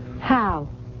 How?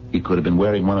 He could have been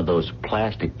wearing one of those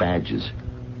plastic badges.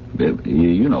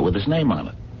 You know, with his name on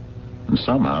it. And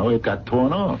somehow it got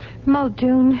torn off.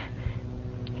 Muldoon,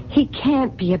 he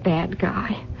can't be a bad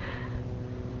guy.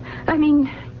 I mean,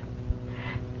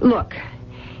 look,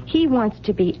 he wants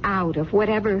to be out of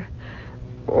whatever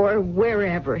or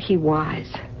wherever he was.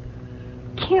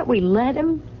 Can't we let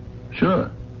him?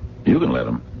 Sure. You can let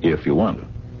him if you want to.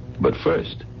 But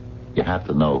first, you have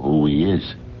to know who he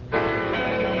is.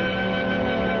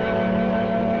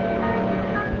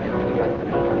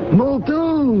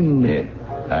 Muldoon! Yeah.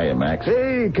 Hiya, Max.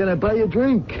 Hey, can I buy you a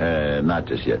drink? Not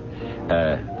just yet.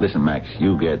 Listen, Max,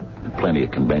 you get plenty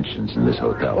of conventions in this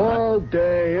hotel. All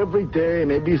day, every day,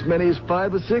 maybe as many as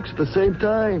 5 or 6 at the same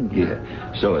time.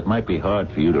 Yeah. So it might be hard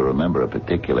for you to remember a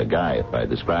particular guy if I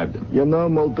described him. You know,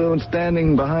 Muldoon,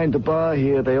 standing behind the bar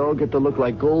here, they all get to look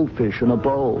like goldfish in a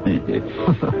bowl.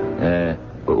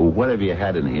 What have you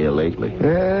had in here lately?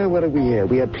 What have we had?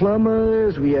 We had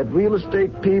plumbers, we had real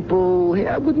estate people. Hey,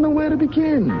 I wouldn't know where to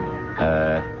begin.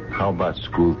 How about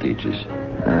school teachers?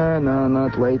 No,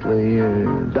 not lately.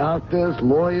 Doctors,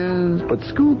 lawyers, but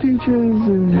school teachers...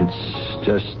 It's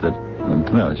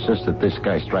just that this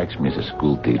guy strikes me as a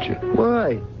school teacher.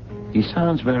 Why? He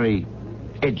sounds very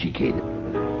educated.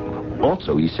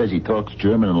 Also, he says he talks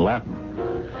German and Latin.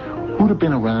 Who'd have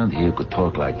been around here could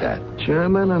talk like that?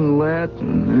 German and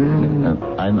Latin.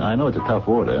 I know it's a tough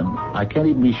order. I can't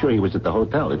even be sure he was at the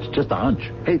hotel. It's just a hunch.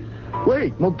 Hey,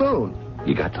 wait, Muldoon.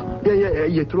 You got them? Yeah,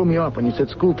 you threw me off when you said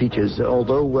school teachers,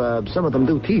 although some of them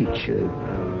do teach.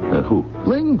 Who?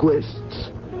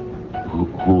 Linguists.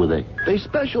 Who are they? They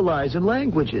specialize in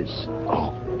languages.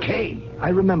 Okay. I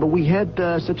remember we had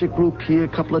such a group here a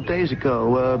couple of days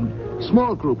ago.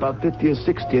 Small group, about 50 or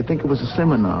 60. I think it was a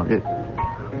seminar.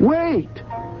 Wait!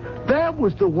 That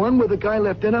was the one where the guy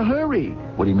left in a hurry.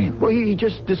 What do you mean? Well, he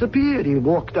just disappeared. He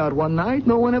walked out one night.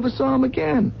 No one ever saw him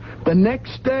again. The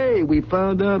next day, we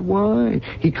found out why.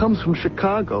 He comes from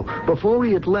Chicago. Before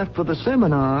he had left for the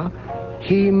seminar,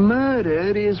 he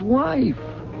murdered his wife.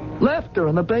 Left her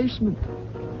in the basement.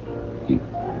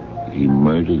 He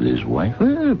murdered his wife?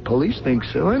 Police think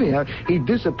so. Anyhow, he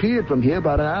disappeared from here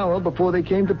about an hour before they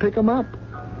came to pick him up.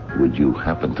 Would you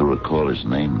happen to recall his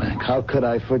name, Max? How could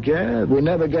I forget? We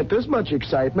never get this much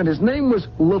excitement. His name was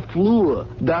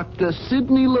LaFleur. Dr.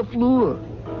 Sidney LaFleur.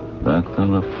 Dr.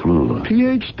 LaFleur.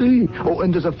 Ph.D. Oh,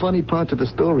 and there's a funny part to the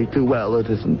story, too. Well, it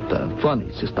isn't funny.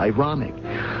 It's just ironic.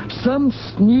 Some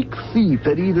sneak thief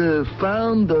had either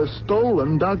found or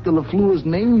stolen Dr. LaFleur's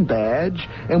name badge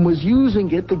and was using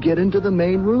it to get into the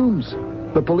main rooms.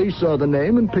 The police saw the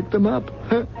name and picked him up.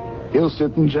 He'll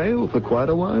sit in jail for quite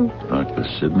a while. Dr.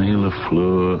 Sidney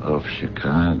LaFleur of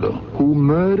Chicago. Who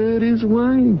murdered his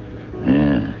wife.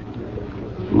 Yeah.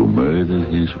 Who murdered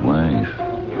his wife.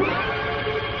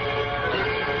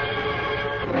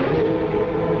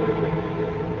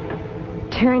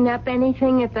 Turn up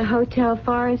anything at the Hotel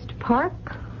Forest Park?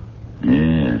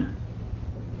 Yeah.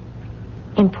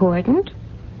 Important?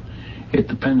 It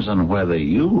depends on whether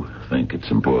you think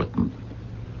it's important.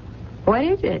 What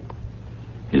is it?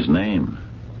 His name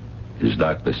is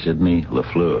Dr. Sidney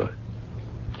LaFleur.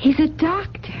 He's a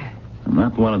doctor.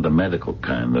 Not one of the medical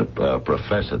kind, the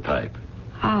professor type.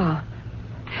 Ah.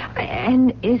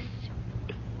 And is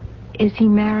he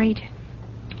married?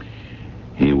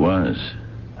 He was.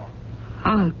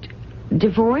 Oh,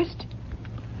 divorced?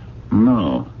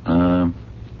 No.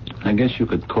 I guess you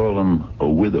could call him a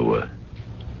widower.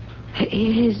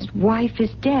 His wife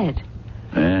is dead.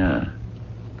 Yeah.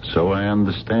 So I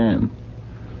understand.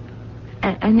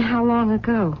 And how long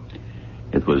ago?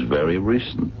 It was very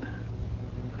recent.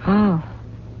 Oh.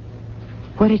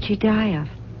 What did she die of?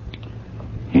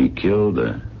 He killed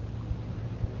her.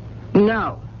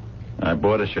 No. I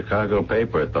bought a Chicago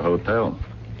paper at the hotel.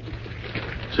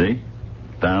 See?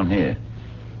 Down here.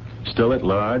 Still at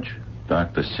large,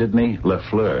 Dr. Sidney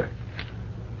LaFleur.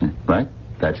 Right?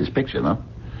 That's his picture, no?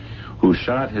 Who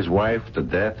shot his wife to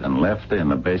death and left her in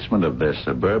the basement of their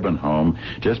suburban home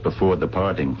just before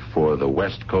departing for the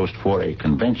West Coast for a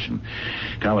convention.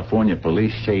 California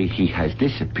police say he has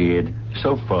disappeared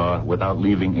so far without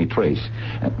leaving a trace.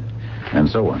 And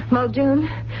so on. Muldoon,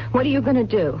 what are you going to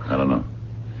do? I don't know.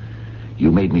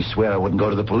 You made me swear I wouldn't go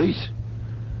to the police.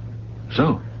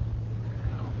 So,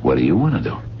 what do you want to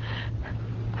do?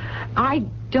 I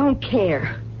don't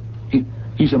care.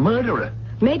 He's a murderer.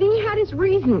 Maybe he had his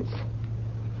reasons.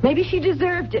 Maybe she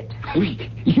deserved it.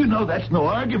 You know that's no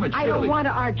argument, I Shirley. don't want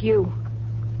to argue.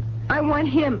 I want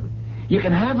him. You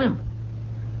can have him.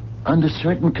 Under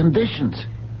certain conditions.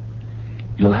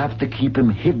 You'll have to keep him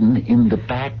hidden in the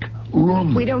back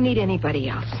room. We don't need anybody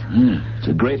else. It's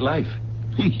a great life.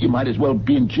 You might as well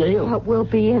be in jail. But we'll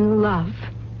be in love.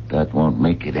 That won't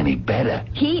make it any better.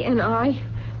 He and I,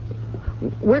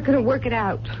 we're going to work it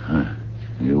out.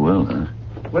 You will, huh?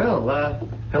 Well,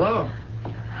 hello.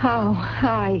 Oh,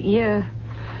 hi. Yeah.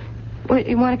 What,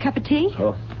 you want a cup of tea?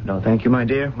 Oh, no, thank you, my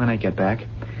dear, when I get back.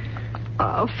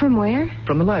 Oh, from where?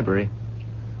 From the library.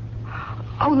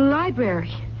 Oh, the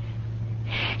library.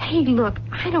 Hey, look,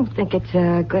 I don't think it's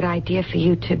a good idea for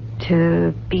you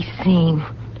to be seen.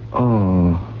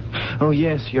 Oh,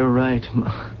 yes, you're right.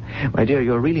 My dear,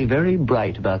 you're really very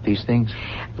bright about these things.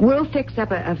 We'll fix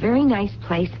up a very nice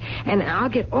place, and I'll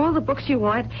get all the books you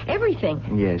want, everything.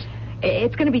 Yes.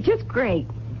 It's going to be just great.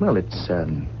 Well, it's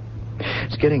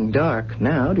getting dark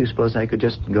now. Do you suppose I could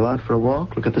just go out for a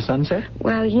walk, look at the sunset?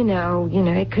 Well, you know,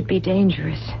 it could be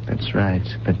dangerous. That's right.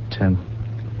 But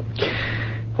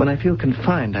when I feel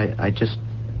confined, I just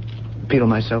feel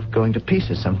myself going to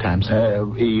pieces sometimes.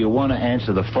 You want to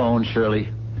answer the phone, Shirley?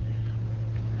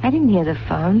 I didn't hear the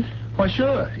phone. Why,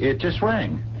 sure. It just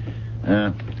rang.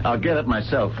 I'll get it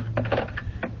myself.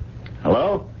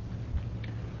 Hello?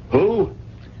 Who?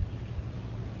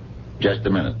 Just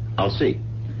a minute. I'll see.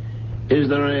 Is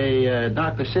there a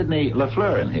Dr. Sidney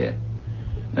LaFleur in here?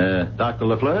 Dr.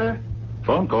 LaFleur?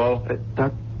 Phone call.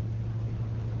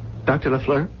 Dr.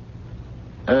 LaFleur?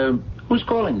 Who's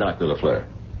calling Dr. LaFleur?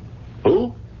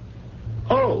 Who?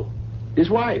 Oh,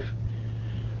 his wife.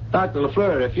 Dr.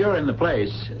 LaFleur, if you're in the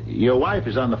place, your wife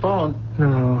is on the phone.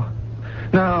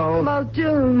 No.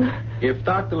 Muldoon. If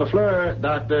Dr. LaFleur,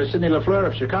 Dr. Sidney LaFleur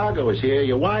of Chicago is here,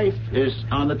 your wife is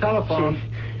on the telephone.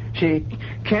 She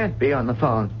can't be on the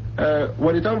phone.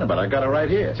 What are you talking about? I got it right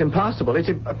here. It's impossible. It's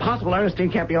impossible.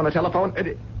 Ernestine can't be on the telephone.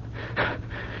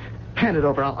 Hand it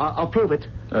over. I'll prove it.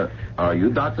 Are you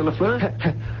Dr. LaFleur?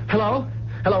 Hello?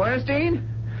 Hello, Ernestine?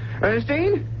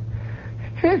 Ernestine?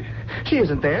 She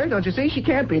isn't there. Don't you see? She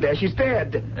can't be there. She's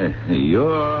dead.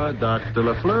 You're Dr.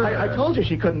 LaFleur. I told you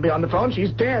she couldn't be on the phone.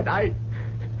 She's dead.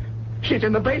 She's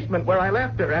in the basement where I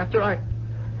left her after I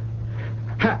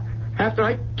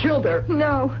killed her.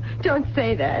 No, don't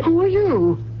say that. Who are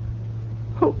you?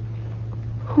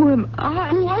 Who am I?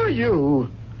 Who are you?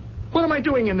 What am I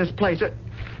doing in this place?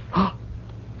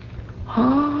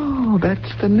 Oh,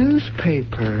 that's the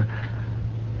newspaper.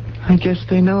 I guess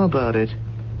they know about it.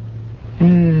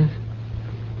 Yes,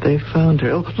 they found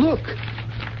her. Oh, look!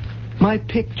 My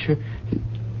picture.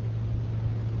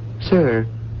 Sir,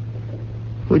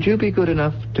 would you be good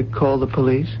enough to call the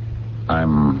police?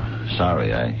 I'm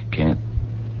sorry, I can't.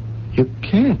 You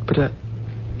can't, but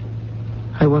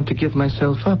I want to give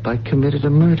myself up. I committed a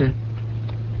murder.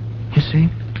 You see?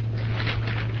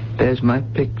 There's my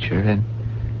picture,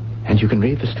 and you can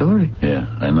read the story. Yeah,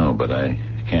 I know, but I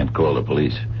can't call the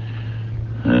police.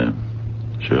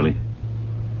 Shirley,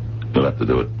 you'll have to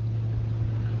do it.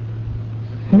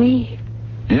 Me?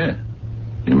 Yeah.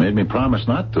 You made me promise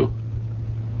not to.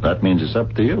 That means it's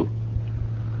up to you.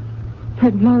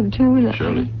 But Muldoon...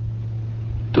 Shirley,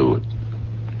 do it.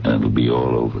 And it'll be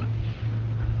all over.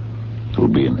 There'll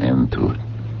be an end to it.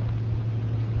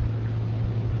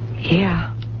 Yeah.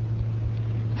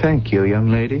 Thank you,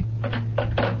 young lady.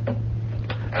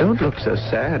 Don't look so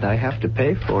sad. I have to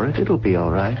pay for it. It'll be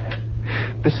all right.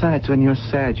 Besides, when you're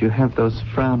sad, you have those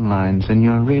frown lines, and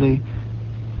you're really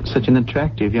such an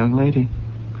attractive young lady.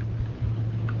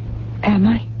 Am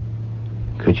I?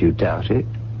 Could you doubt it?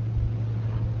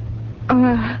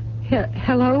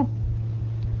 Hello?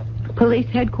 Police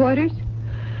headquarters?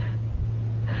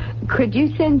 Could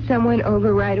you send someone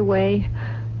over right away?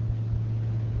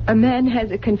 A man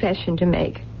has a confession to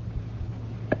make.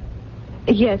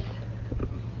 Yes.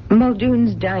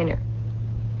 Muldoon's Diner.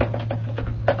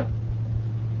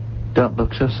 Don't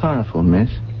look so sorrowful, miss.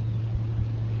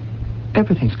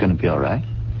 Everything's going to be all right.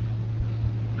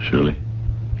 Shirley?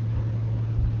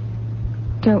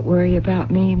 Don't worry about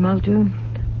me, Muldoon.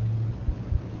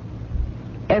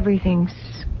 Everything's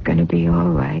going to be all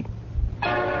right.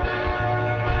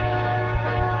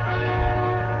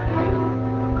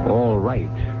 All right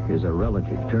is a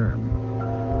relative term.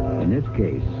 In this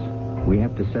case, we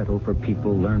have to settle for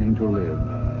people learning to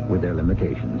live with their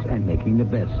limitations and making the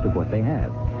best of what they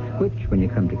have, which, when you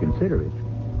come to consider it,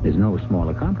 is no small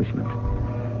accomplishment.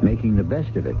 Making the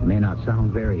best of it may not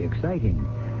sound very exciting,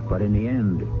 but in the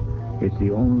end, it's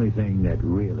the only thing that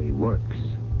really works.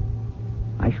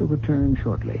 I shall return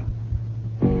shortly.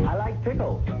 I like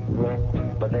pickles,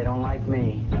 but they don't like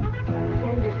me. I like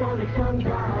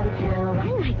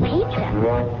pizza,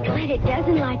 but it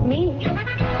doesn't like me.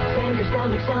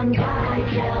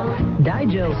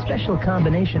 Digel's special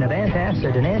combination of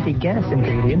antacid and anti-gas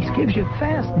ingredients gives you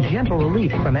fast, gentle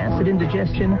relief from acid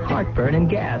indigestion, heartburn, and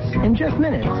gas in just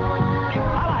minutes.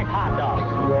 I like hot dogs,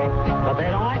 but they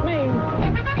don't like me.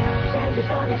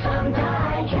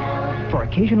 For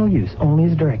occasional use only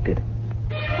as directed.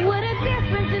 What a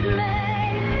difference it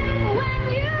makes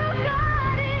when you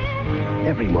got it.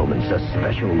 Every moment's a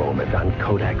special moment on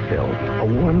Kodak film. A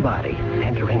warm body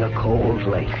entering a cold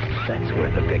lake. That's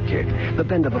worth a picture. The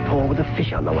bend of a pole with a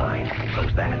fish on the line.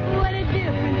 So's that. What a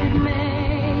difference it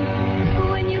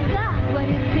makes when you got what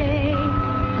it takes.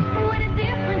 What a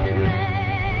difference it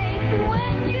makes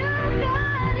when you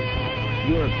got it.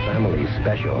 Your family's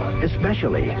special,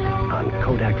 especially on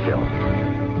Kodak film.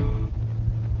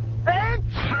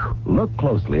 Look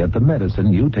closely at the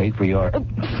medicine you take for your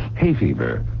hay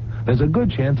fever. There's a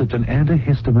good chance it's an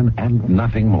antihistamine and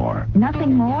nothing more.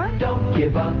 Nothing more? Don't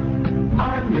give up.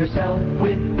 Arm yourself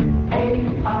with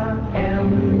ARM.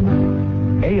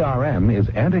 ARM is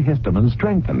antihistamine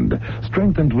strengthened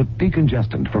with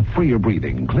decongestant for freer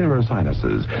breathing, clearer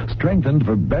sinuses, strengthened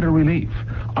for better relief.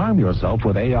 Arm yourself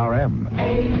with ARM.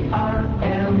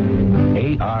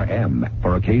 ARM. ARM,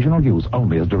 for occasional use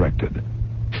only as directed.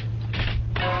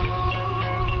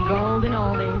 Golden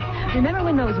oldies. Remember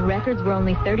when those records were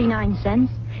only 39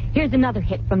 cents? Here's another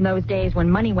hit from those days when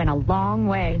money went a long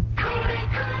way.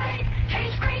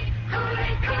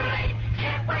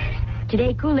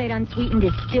 Today, Kool-Aid unsweetened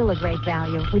is still a great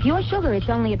value. With your sugar, it's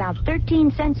only about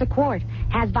 13 cents a quart.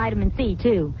 Has vitamin C,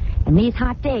 too. And these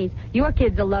hot days, your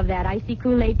kids will love that icy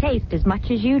Kool-Aid taste as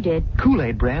much as you did.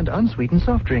 Kool-Aid brand unsweetened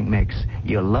soft drink mix.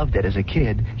 You loved it as a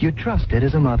kid. You trust it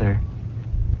as a mother.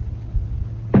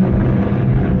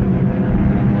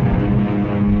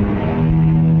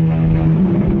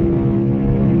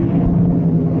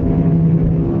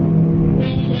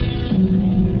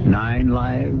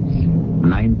 Lives,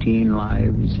 19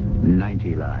 lives,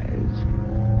 90 lives.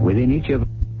 Within each of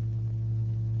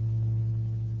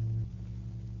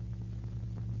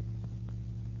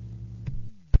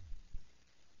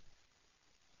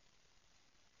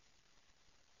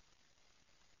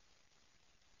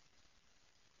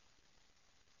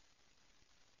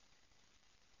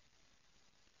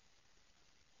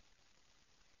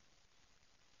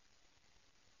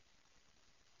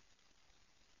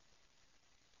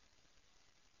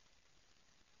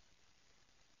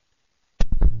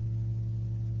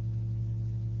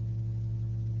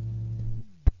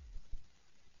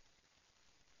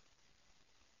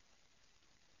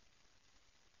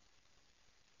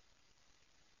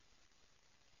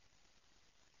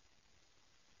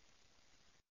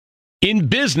In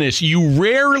business, you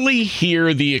rarely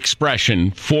hear the expression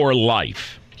for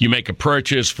life. You make a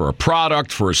purchase for a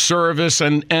product, for a service,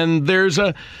 and there's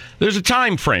a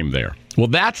time frame there. Well,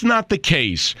 that's not the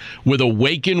case with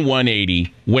Awaken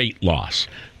 180 weight loss.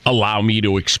 Allow me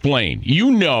to explain. You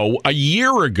know, a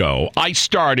year ago, I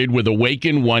started with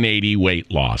Awaken 180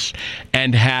 weight loss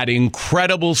and had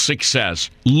incredible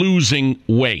success losing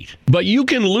weight. But you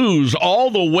can lose all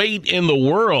the weight in the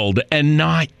world and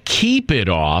not keep it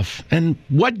off. And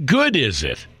what good is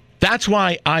it? That's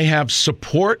why I have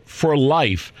support for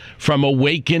life from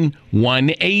Awaken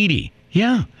 180.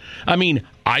 Yeah. I mean,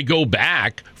 I go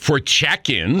back for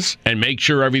check-ins and make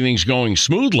sure everything's going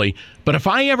smoothly. But if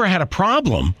I ever had a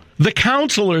problem, the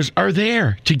counselors are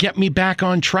there to get me back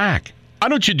on track. Why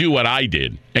don't you do what I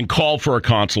did and call for a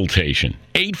consultation?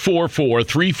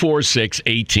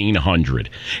 844-346-1800.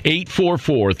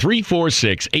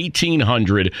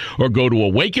 844-346-1800 or go to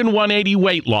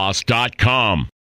awaken180weightloss.com.